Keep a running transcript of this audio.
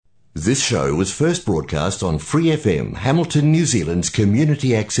This show was first broadcast on Free FM, Hamilton, New Zealand's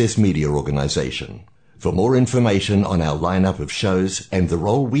community access media organisation. For more information on our lineup of shows and the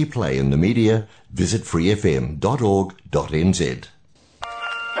role we play in the media, visit freefm.org.nz.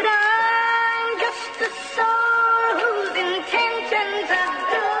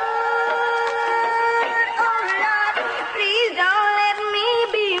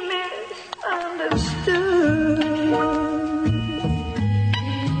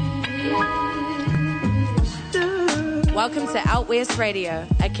 Welcome to Out West Radio,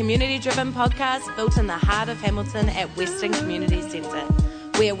 a community-driven podcast built in the heart of Hamilton at Western Community Centre.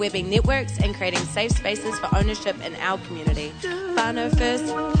 We are webbing networks and creating safe spaces for ownership in our community. Whānau first,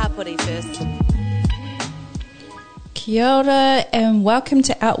 Hapori first. Kia ora and welcome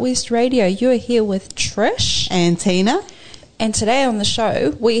to Out West Radio. You are here with Trish and Tina. And today on the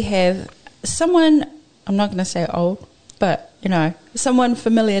show we have someone, I'm not going to say old, but someone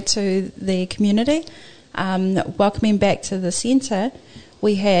familiar to the community. Welcoming back to the centre,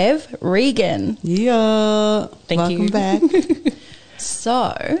 we have Regan. Yeah, welcome back.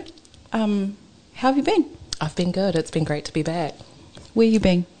 So, how have you been? I've been good. It's been great to be back. Where you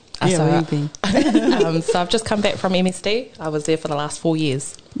been? Where you been? So I've just come back from MSD. I was there for the last 4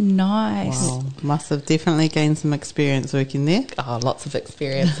 years. Nice. Wow. Must have definitely gained some experience working there. Oh, lots of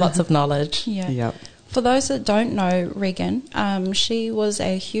experience, lots of knowledge. Yeah. Yep. For those that don't know Regan, she was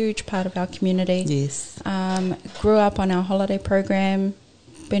a huge part of our community. Yes. Grew up on our holiday program,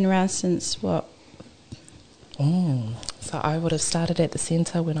 been around since what? So I would have started at the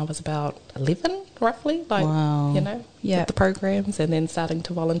centre when I was about 11, roughly. Wow. With the programs and then starting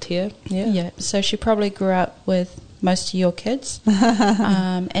to volunteer. Yeah. So she probably grew up with most of your kids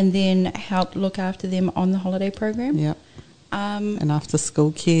and then helped look after them on the holiday program. Yep. And after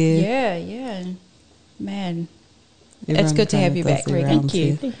school care. Yeah. Man, Everyone it's good to have you back, Regan.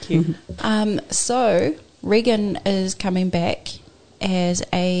 Thank you. So, Regan is coming back as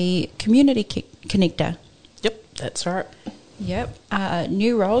a community connector. Yep, that's right. Yep.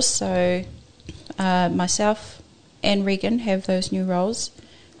 New roles, so myself and Regan have those new roles,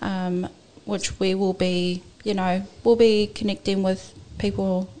 which we will be, we'll be connecting with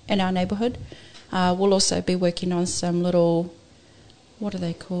people in our neighbourhood. We'll also be working on some little, what are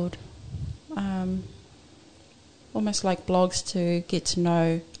they called? Almost like blogs to get to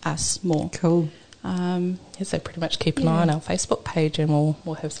know us more. Cool. So pretty much keep an eye on our Facebook page and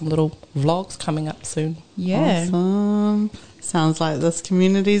we'll have some little vlogs coming up soon. Yeah. Awesome. Sounds like this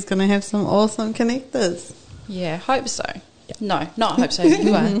community is going to have some awesome connectors. Yeah, hope so. Yeah. No, not hope so.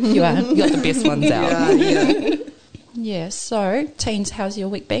 You are. You got the best ones out. Yeah, so, teens, how's your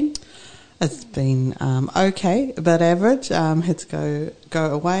week been? It's been okay, a bit average. Had to go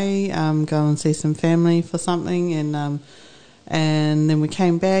away, go and see some family for something, and then we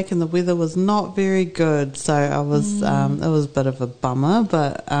came back, and the weather was not very good. So I was it was a bit of a bummer,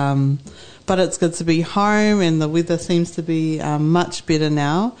 but it's good to be home, and the weather seems to be much better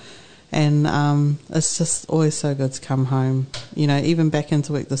now, and it's just always so good to come home. Even back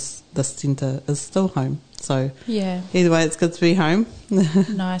into work, this centre is still home. So yeah, either way, it's good to be home.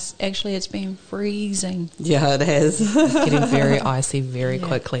 Nice. Actually, it's been freezing. Yeah, it has. It's getting very icy very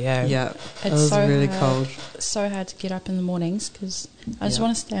quickly. Yeah, it's it was so really hard. cold. It's so hard to get up in the mornings because I just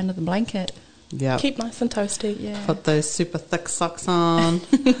want to stay under the blanket. Yeah, keep nice and toasty. Yeah, put those super thick socks on.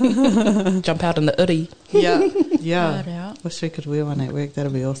 Jump out in the hoodie. Yeah. Wish we could wear one at work.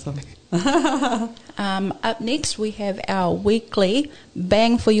 That'd be awesome. Up next we have our weekly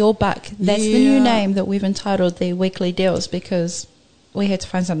Bang for Your Buck. That's the new name that we've entitled the weekly deals because we had to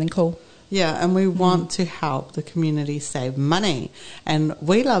find something cool. Yeah, and we want to help the community save money. And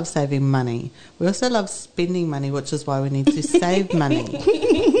we love saving money. We also love spending money, which is why we need to save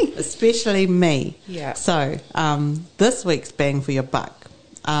money. Especially me. Yeah. So, this week's Bang for Your Buck.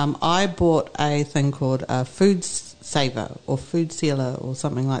 I bought a thing called a Food Saver or Food Sealer or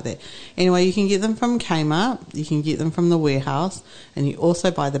something like that. Anyway, you can get them from Kmart. You can get them from the warehouse. And you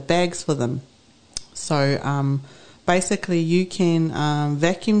also buy the bags for them. So, basically you can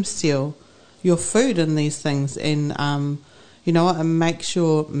vacuum seal your food in these things, and and makes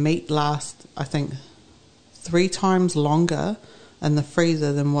your meat last, I think, 3 times longer in the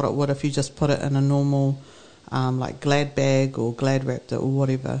freezer than what it would if you just put it in a normal like Glad bag or Glad Wrapped or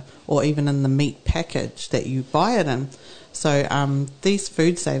whatever, or even in the meat package that you buy it in. So these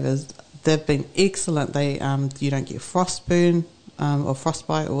food savers, they've been excellent. They you don't get frostburn or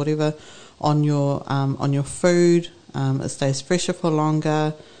frostbite or whatever on your food. It stays fresher for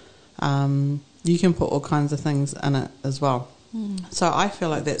longer. You can put all kinds of things in it as well. So I feel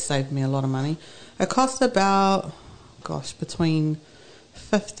like that saved me a lot of money. It cost about, between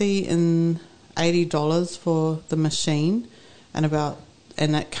 $50 and $80 for the machine, and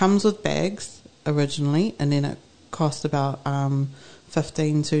it comes with bags originally, and then it cost about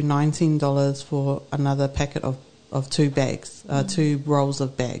 $15 to $19 for another packet of 2 bags, 2 rolls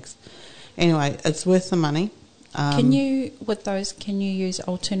of bags. Anyway, it's worth the money. Can you use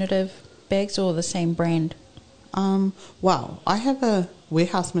alternative bags or the same brand? Well, I have a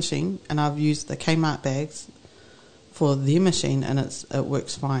warehouse machine, and I've used the Kmart bags for their machine, and it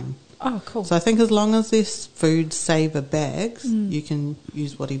works fine. Oh, cool. So I think as long as there's Food Saver bags, you can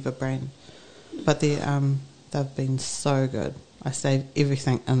use whatever brand. But they've been so good. I saved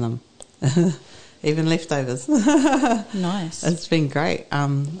everything in them, even leftovers. Nice. It's been great.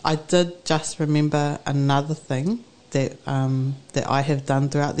 I did just remember another thing that I have done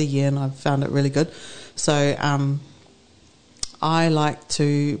throughout the year, and I've found it really good. So I like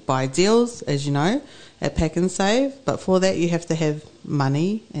to buy deals, as you know, at Pack and Save, but for that you have to have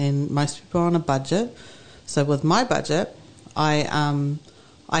money, and most people are on a budget. So with my budget, I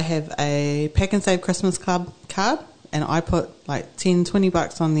have a Pack and Save Christmas Club card, and I put like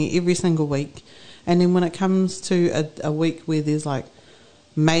 $10-20 on there every single week. And then when it comes to a week where there's like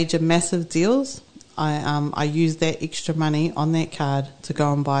major massive deals, I use that extra money on that card to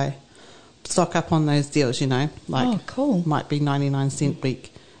go and stock up on those deals, like oh, cool. Might be 99-cent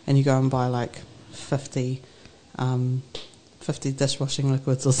week, and you go and buy like 50 dishwashing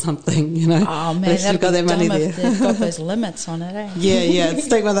liquids or something, Oh man, you've got that money there. If they've got those limits on it, eh? Yeah, it's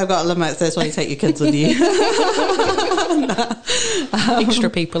like when they've got limits, that's why you take your kids with you. Extra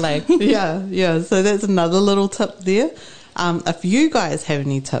people, eh? Yeah, so that's another little tip there. If you guys have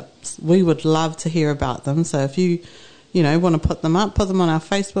any tips, we would love to hear about them. So if you want to put them on our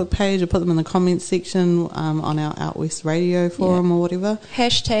Facebook page, or put them in the comments section on our Out West Radio forum or whatever.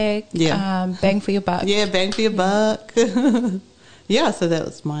 Hashtag bang for your buck. Yeah, bang for your buck. Yeah, so that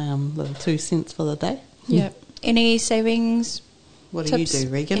was my little 2 cents for the day. Yeah. Any savings? What tips? Do you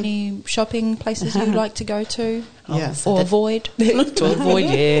do, Regan? Any shopping places you'd like to go to? Yes. Or avoid? To avoid,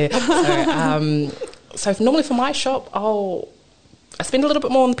 yeah. So normally for my shop, I spend a little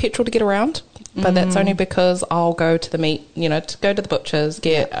bit more on the petrol to get around, but that's only because I'll go to the meat, to go to the butchers,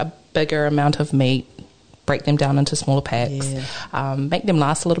 get a bigger amount of meat, break them down into smaller packs, make them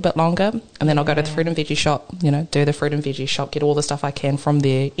last a little bit longer, and then I'll go to the fruit and veggie shop, do the fruit and veggie shop, get all the stuff I can from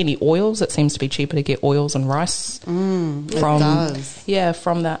there. Any oils, it seems to be cheaper to get oils and rice from the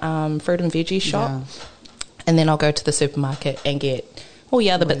fruit and veggie shop. Yeah. And then I'll go to the supermarket and get all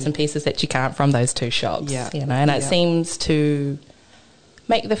the other bits and pieces that you can't from those 2 shops. And it seems to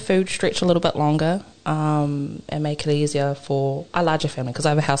make the food stretch a little bit longer and make it easier for a larger family, because I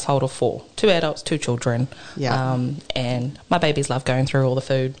have a household of 4, 2 adults, 2 children, and my babies love going through all the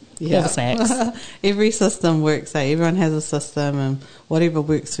food, all the snacks. Every system works, everyone has a system, and whatever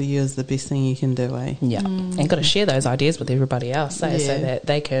works for you is the best thing you can do, and got to share those ideas with everybody else, so that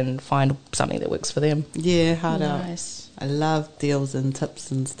they can find something that works for them. Hard out. I love deals and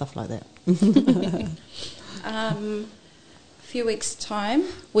tips and stuff like that. Few weeks' time,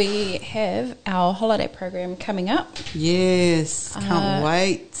 we have our holiday program coming up. Yes, can't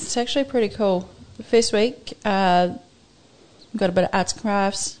wait. It's actually pretty cool. The first week, we've got a bit of arts and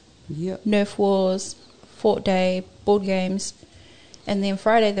crafts, Nerf Wars, Fort Day, board games, and then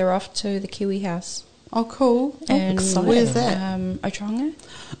Friday they're off to the Kiwi House. Oh, cool. And where's that? Otronga.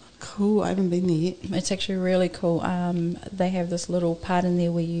 Cool, I haven't been there yet. It's actually really cool. They have this little part in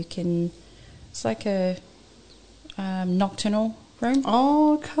there where you can, it's like a nocturnal room.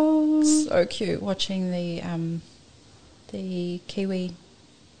 Oh, cool. So cute watching the kiwi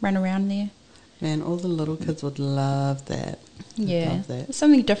run around there. Man, all the little kids would love that. Yeah, it's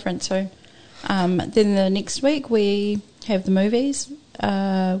something different too. Then the next week we have the movies,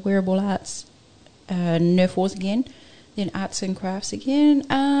 Wearable Arts, Nerf Wars again, then Arts and Crafts again,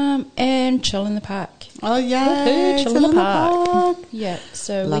 and Chill in the Park. Oh, yeah, Chill in the Park. Yeah,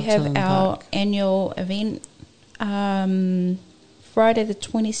 so love we have our annual event Friday the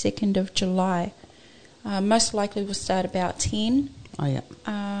 22nd of July. Most likely we'll start about 10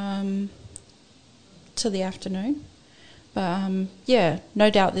 to the afternoon. But no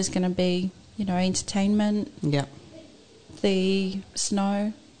doubt there's going to be, entertainment. Yeah. The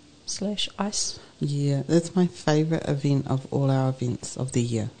snow/ice. Yeah, that's my favourite event of all our events of the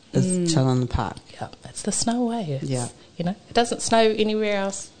year, is Chill in the Park. Yeah, it's the snow way. It doesn't snow anywhere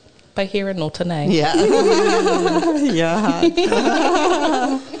else by here in Norton, eh? Yeah.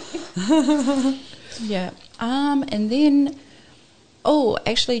 Yeah. And then,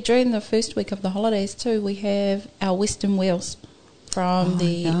 actually during the first week of the holidays too, we have our Western Wheels from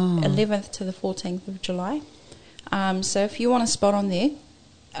the 11th to the 14th of July. So if you want a spot on there,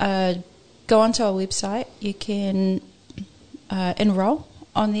 go onto our website. You can enroll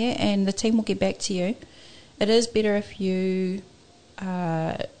on there, and the team will get back to you. It is better if you,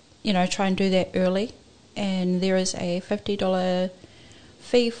 try and do that early. And there is a $50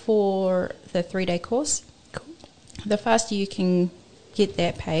 fee for the 3-day course. Cool. The faster you can get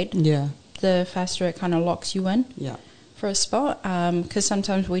that paid, the faster it kind of locks you in for a spot. Because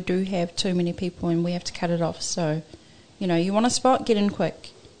sometimes we do have too many people and we have to cut it off. So, you want a spot, get in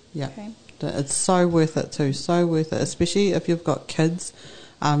quick. Yeah. Okay. It's so worth it too, so worth it, especially if you've got kids,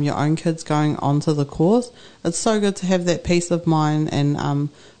 your own kids going onto the course. It's so good to have that peace of mind, and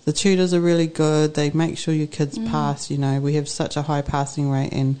the tutors are really good. They make sure your kids pass. We have such a high passing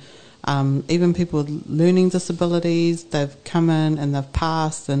rate, and even people with learning disabilities, they've come in and they've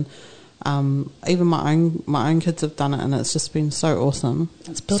passed, and even my own kids have done it, and it's just been so awesome.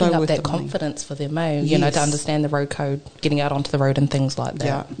 It's building so up that confidence for them, to understand the road code, getting out onto the road and things like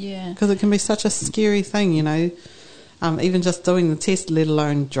that. Yeah. Because it can be such a scary thing, even just doing the test, let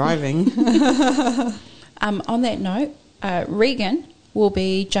alone driving. On that note, Regan will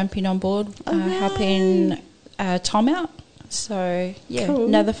be jumping on board, helping Tom out. So, Cool.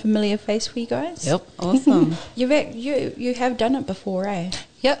 Another familiar face for you guys. Yep. Awesome. You have done it before, eh?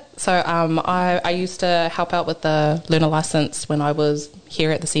 Yep. So I used to help out with the learner license when I was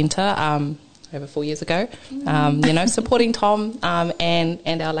here at the centre over 4 years ago. Supporting Tom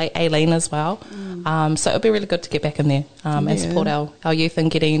and our late Aileen as well. So it would be really good to get back in there and support our youth in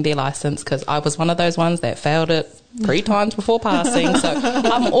getting their license, because I was one of those ones that failed it 3 times before passing. So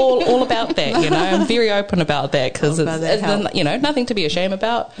I'm all about that. I'm very open about that, because it's nothing to be ashamed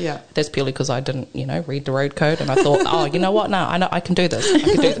about. Yeah. That's purely because I didn't read the road code, and I thought, oh, you know what? No, I know I can do this.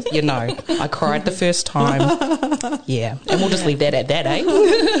 I cried the first time. Yeah, and we'll just leave that at that, eh?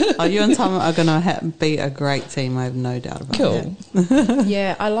 Oh, you and Tom are going to be a great team. I have no doubt about Cool. that.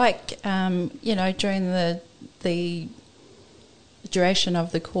 Yeah, I like during the duration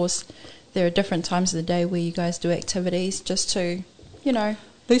of the course, there are different times of the day where you guys do activities just to,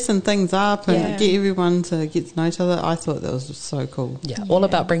 loosen things up and get everyone to get to know each other. I thought that was just so cool. Yeah, all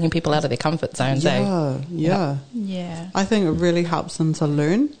about bringing people out of their comfort zones, Yeah. Yeah. I think it really helps them to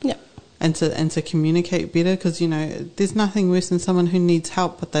learn. Yeah. And to communicate better, because there's nothing worse than someone who needs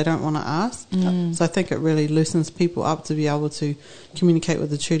help but they don't want to ask. So I think it really loosens people up to be able to communicate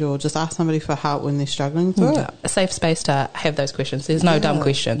with the tutor, or just ask somebody for help when they're struggling through it. A safe space to have those questions. There's no dumb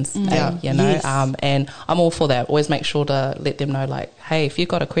questions. Yes. And I'm all for that. Always make sure to let them know, like, hey, if you've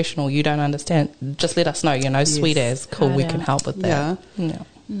got a question or you don't understand, just let us know. Sweet as cool. We can help with that. Yeah.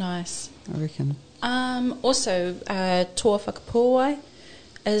 Nice. I reckon. Also, Toa Whakapuawai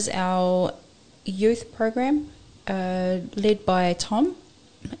is our youth program led by Tom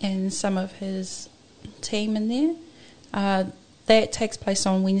and some of his team in there. That takes place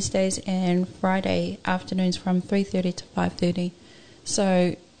on Wednesdays and Friday afternoons from 3:30 to 5:30.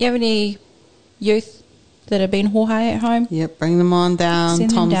 So, you have any youth that have been hohai at home? Yep, bring them on down.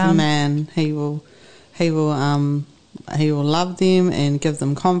 Send them Tom's down. the man. He will love them and give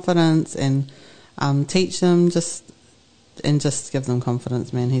them confidence and teach them just give them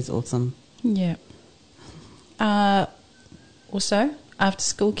confidence, man. He's awesome. Yeah. Also, after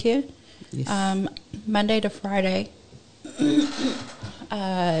school care, Yes. Monday to Friday,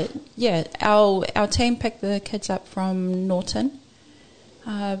 our team picked the kids up from Norton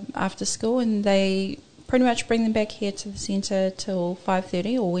after school, and they pretty much bring them back here to the centre till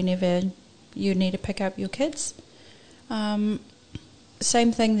 5:30 or whenever you need to pick up your kids.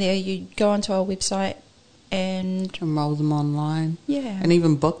 Same thing there. You go onto our website and Enroll them online. yeah, And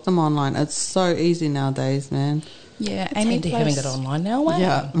even book them online. It's so easy nowadays, man. yeah. It's handy having it online now. Wow.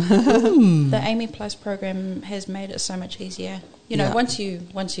 Yeah. The Amy Plus program has made it so much easier. Yeah. Once you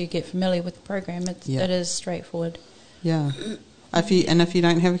get familiar with the program, it is straightforward. Yeah. If you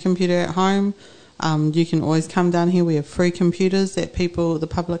don't have a computer at home, you can always come down here. We have free computers that the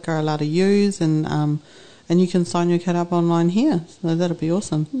public are allowed to use, and you can sign your kid up online here. So that'll be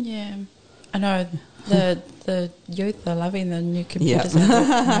awesome. Yeah, I know the youth are loving the new computers.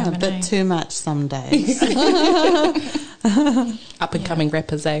 Yeah. A bit too much some days. Up and coming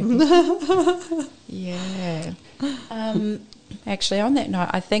rappers, eh? Yeah. Actually, on that note,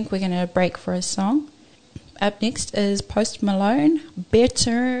 I think we're going to break for a song. Up next is Post Malone,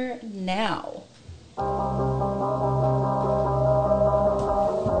 Better Now.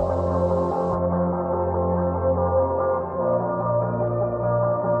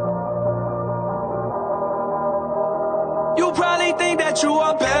 You probably think that you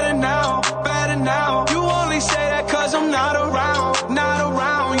are better now, better now. You only say that cause I'm not around, not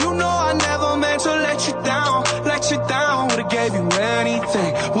around. You know I never meant to let you down, let you down. Would've gave you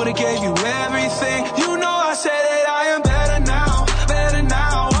anything, would've gave you everything. You know I said that I am better now, better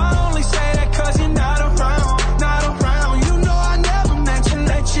now. I only say that cause you're not around, not around. You know I never meant to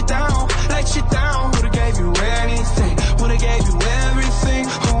let you down, let you down. Would've gave you anything, would've gave you everything.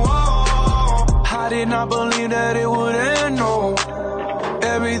 Oh, I did not believe that it would end, no.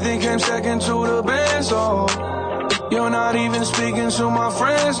 Everything came second to the best, oh. You're not even speaking to my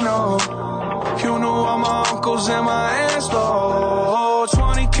friends, no. You knew all my uncles and my aunts, oh.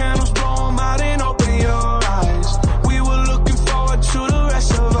 20 candles, blow 'em out and open your eyes. We were looking forward to the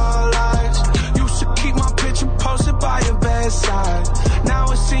rest of our lives. Used to keep my picture posted by your bedside. Now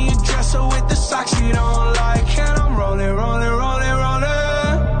I see you dresser with the socks you don't like. And I'm rolling, rolling, rolling,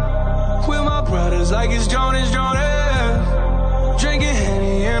 rolling with my brothers like it's Jonas, Jonas. Drinking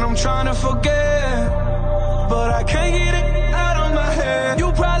Henny and I'm trying to forget, but I can't get it out of my head.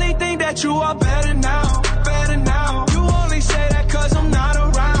 You probably think that you are better now, better now. You only say that cause I'm not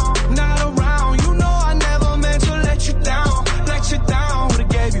around, not around. You know I never meant to let you down, let you down. Would've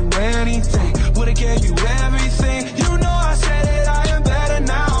gave you anything, would've gave you everything. You know I said that I am better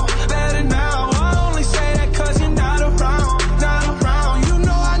now, better now. I only say that cause you're not around, not around. You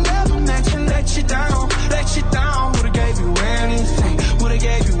know I never meant to let you down, let you down. Would've gave you anything, would've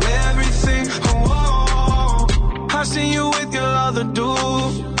gave you everything. Oh, I seen you with your other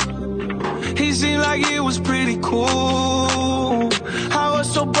dude. He seemed like it was pretty cool. I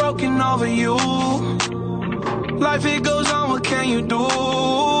was so broken over you. Life it goes on, what can you do?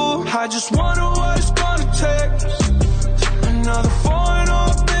 I just wonder what it's gonna take. Another foreign or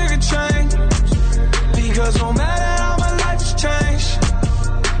a bigger change. Because no matter how my life has changed,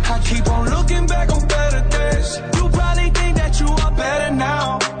 I keep on looking back on better days. You probably think that you are better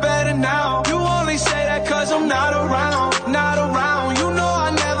now, better now. You only say that cause I'm not around, not around. You know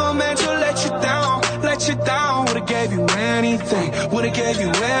I never meant to let you down, let you down. Would've gave you anything, would've gave you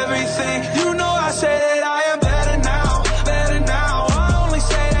everything. You know I say that I am better now, better now. I only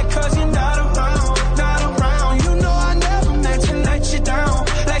say that cause you're not around, not around. You know I never meant to let you down,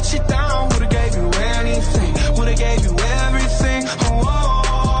 let you down. Would've gave you anything, would've gave you everything. Oh,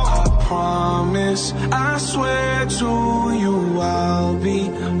 I promise, I swear to you I'll be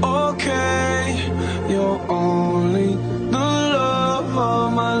okay. You're only the love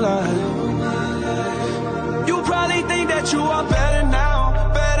of my life. You probably think that you are better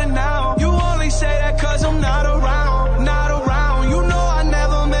now, better now. You only say that cause I'm not around, not around. You know I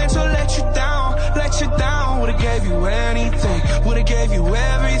never meant to let you down, let you down. Would've gave you anything, would've gave you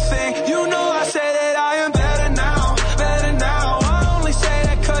everything. You know I say that I am better now, better now. I only say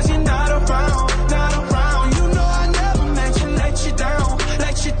that cause you're not around, not around. You know I never meant to let you down,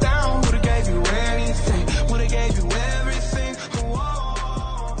 let you down. Would've gave you anything, would've gave you everything.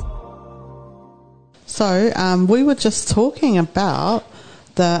 Whoa. So we were just talking about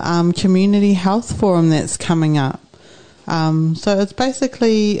the community health forum that's coming up. So it's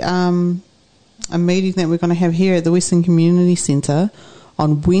basically a meeting that we're going to have here at the Western Community Centre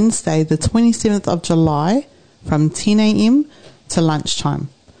on Wednesday, the 27th of July, from 10 a.m. to lunchtime.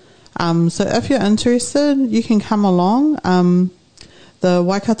 So if you're interested, you can come along. The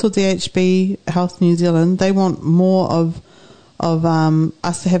Waikato DHB Health New Zealand, they want more of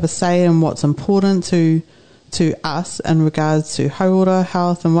us to have a say in what's important to us in regards to hauora,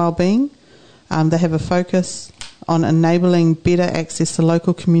 health and wellbeing. They have a focus on enabling better access to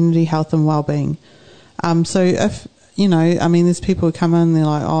local community health and wellbeing. So if, you know, I mean, there's people who come in, they're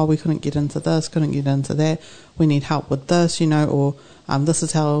like, oh, we couldn't get into this, couldn't get into that, we need help with this, you know, or this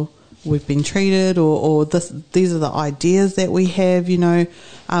is how we've been treated, or these are the ideas that we have, you know.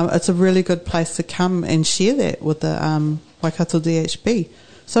 It's a really good place to come and share that with the Waikato DHB.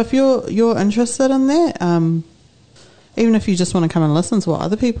 So if you're interested in that, even if you just want to come and listen to what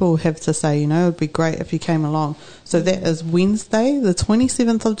other people have to say, you know, it would be great if you came along. So that is Wednesday, the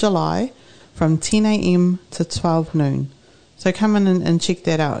 27th of July, from 10 a.m. to 12 noon. So come in and check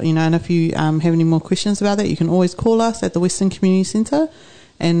that out, you know, and if you have any more questions about that, you can always call us at the Western Community Centre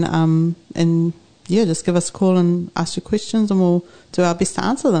and yeah, just give us a call and ask your questions and we'll do our best to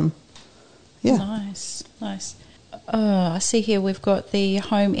answer them. Yeah. Nice. I see here we've got the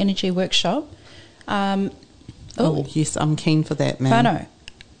home energy workshop. Oh, yes, I'm keen for that, man. Whānau,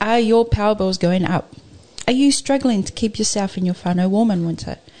 are your power bills going up? Are you struggling to keep yourself and your whānau warm in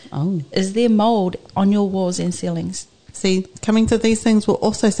winter? Oh. Is there mould on your walls and ceilings? See, coming to these things will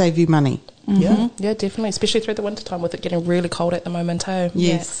also save you money. Mm-hmm. Yeah, definitely, especially through the winter time with it getting really cold at the moment too.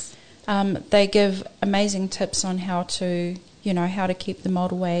 Yes. Yeah. They give amazing tips on how to keep the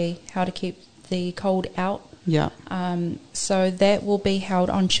mould away, how to keep the cold out. Yeah. So that will be held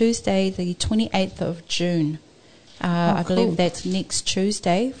on Tuesday, the 28th of June. I cool. believe that's next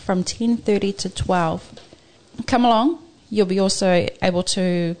Tuesday from 10:30 to 12. Come along. You'll be also able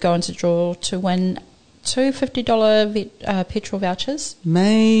to go into draw to win 2 $50 petrol vouchers.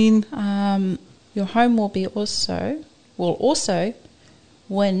 Main. Your home will also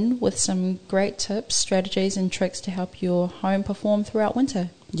win with some great tips, strategies and tricks to help your home perform throughout winter.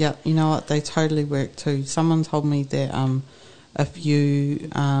 Yeah, you know what? They totally work too. Someone told me that if you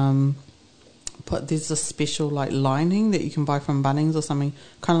there's a special like lining that you can buy from Bunnings or something.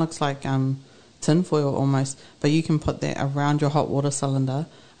 Kind of looks like tinfoil almost, but you can put that around your hot water cylinder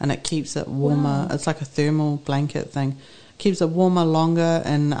and it keeps it warmer. Wow. It's like a thermal blanket thing. Keeps it warmer longer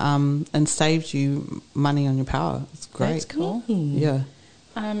and saves you money on your power. It's great. That's cool. Yeah.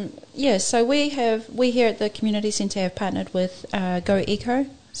 So we here at the community centre have partnered with Go Eco,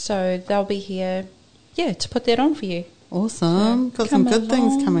 so they'll be here, to put that on for you. Awesome. So got some good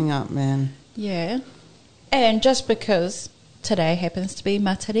things coming up, man. Yeah, and just because today happens to be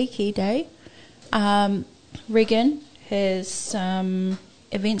Matariki Day, Regan has some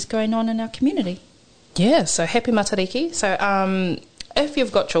events going on in our community. Yeah, so happy Matariki. So if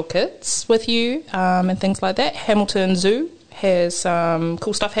you've got your kids with you and things like that, Hamilton Zoo has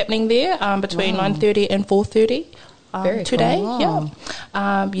cool stuff happening there between 9:30 and 4:30 today. Cool. Wow.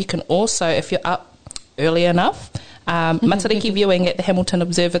 Yeah. You can also, if you're up early enough, Matariki viewing at the Hamilton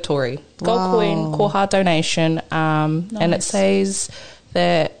Observatory. Gold coin, koha donation, and it says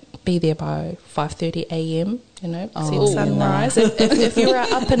that be there by 5:30 a.m. See the sunrise if you're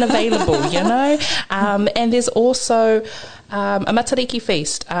up and available, and there's also a Matariki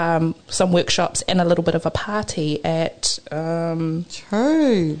feast, some workshops and a little bit of a party at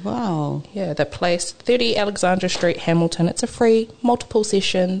True. Wow. the place 30 Alexandra Street, Hamilton. It's a free, multiple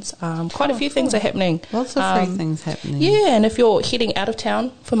sessions, quite a few things are happening. Lots of free things happening. And if you're heading out of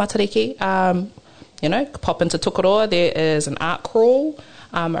town for Matariki, pop into Tukaroa. There is an art crawl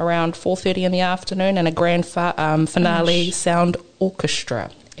around 4:30 in the afternoon and a grand finale sound orchestra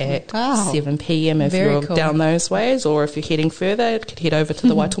at 7 p.m. if you're down those ways, or if you're heading further, you could head over to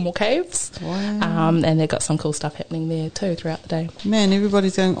the Waitomo Caves. Wow. And they've got some cool stuff happening there too throughout the day. Man,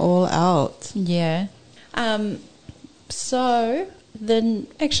 everybody's going all out. Yeah. So then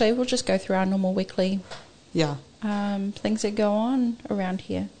actually we'll just go through our normal weekly things that go on around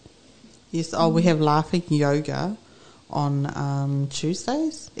here. Yes, we have laughing yoga on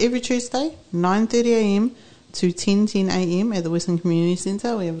Tuesdays. Every Tuesday, 9:30 a.m. to 10:10 a.m. at the Western Community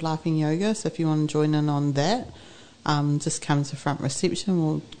Centre. We have laughing yoga, so if you want to join in on that, just come to front reception.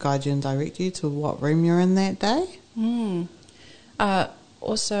 We'll guide you and direct you to what room you're in that day.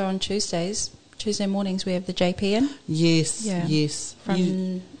 Also on Tuesday mornings, we have the JPN. Yes.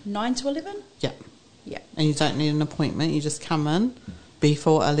 From 9 to 11? Yeah. Yeah. And you don't need an appointment. You just come in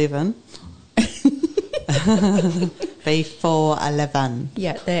before 11. Before 11.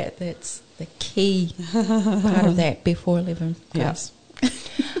 Yeah, that's the key part of that, before 11. Yes.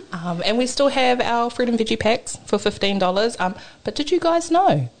 And we still have our fruit and veggie packs for $15. But did you guys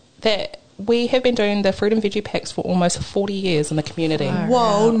know that we have been doing the fruit and veggie packs for almost 40 years in the community?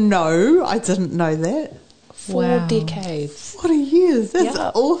 Whoa, no, I didn't know that. 4 decades. 40 years, that's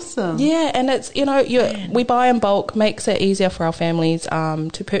awesome. Yeah, and it's, we buy in bulk, makes it easier for our families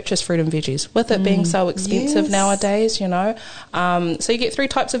to purchase fruit and veggies, with it being so expensive nowadays, So you get 3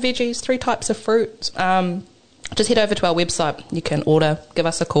 types of veggies, 3 types of fruit. Just head over to our website. You can order, give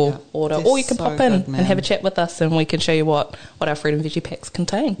us a call, or you can pop in and have a chat with us, and we can show you what our fruit and veggie packs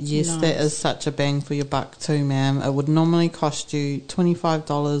contain. Yes, that is such a bang for your buck too, ma'am. It would normally cost you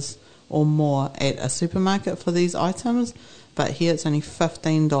 $25 or more at a supermarket for these items, but here it's only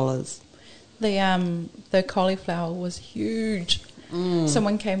 $15. The cauliflower was huge.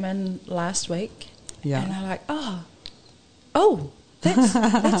 Someone came in last week, and they're like, oh,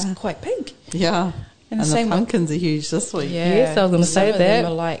 that's quite big. Yeah, and the pumpkins are huge this week. Yeah, yes, I was going to say that. Some of them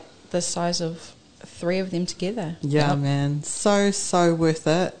are like the size of 3 of them together. Yeah, man, so worth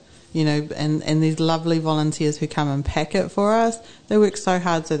it. And these lovely volunteers who come and pack it for us, they work so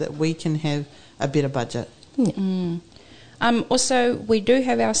hard so that we can have a better budget. Also, we do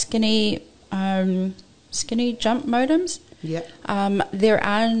have our skinny jump modems. Yeah. There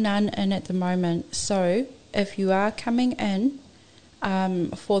are none in at the moment, so if you are coming in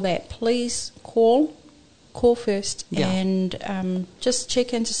for that, please call first and just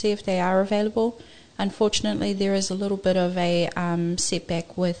check in to see if they are available. Unfortunately, there is a little bit of a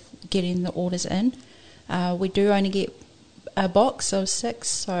setback with getting the orders in. We do only get a box of 6,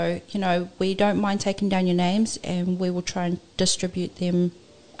 so we don't mind taking down your names, and we will try and distribute them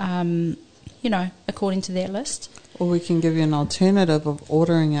according to that list. Or we can give you an alternative of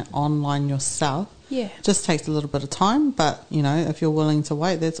ordering it online yourself, Yeah. Just takes a little bit of time, but, you know, if you're willing to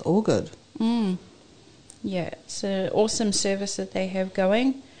wait, that's all good. Yeah, it's an awesome service that they have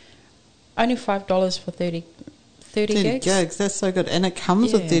going. Only $5 for 30 gigs. That's so good. And it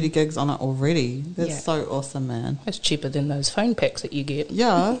comes with 30 gigs on it already. That's Yeah. so awesome, man. It's cheaper than those phone packs that you get.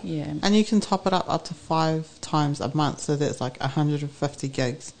 Yeah. Yeah. And you can top it up to 5 times a month, so that's like 150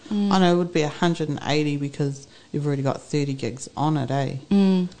 gigs. I know it would be 180 because you've already got 30 gigs on it, eh?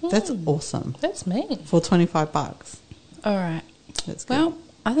 That's awesome. That's me. For $25. All right. That's good. Well,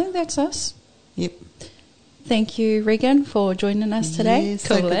 I think that's us. Yep. Thank you, Regan, for joining us today. Yeah,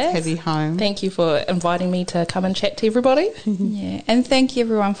 so good to Cool. have you home. Thank you for inviting me to come and chat to everybody. Yeah, and thank you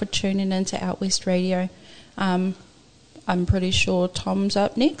everyone for tuning in to Out West Radio. I'm pretty sure Tom's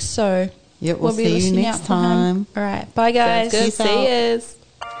up next, so Yep, we'll be see you listening next out for him. time. All right, bye guys. Good. Peace See out. yous.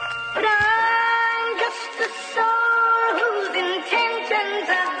 But I'm just a soul whose intentions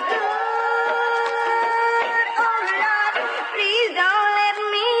are good. Oh Lord, please don't let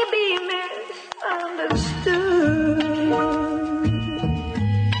me be misunderstood.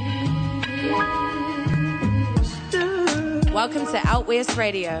 Welcome to Out West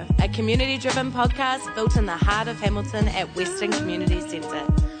Radio, a community-driven podcast built in the heart of Hamilton at Western Community Centre.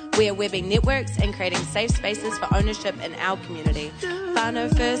 We are webbing networks and creating safe spaces for ownership in our community.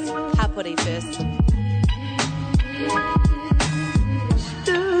 Whānau first, Hapori first.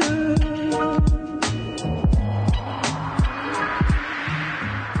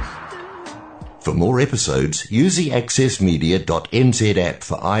 For more episodes, use the accessmedia.nz app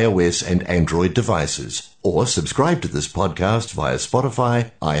for iOS and Android devices, or subscribe to this podcast via Spotify,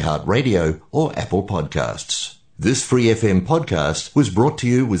 iHeartRadio, or Apple Podcasts. This Free FM podcast was brought to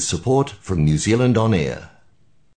you with support from New Zealand On Air.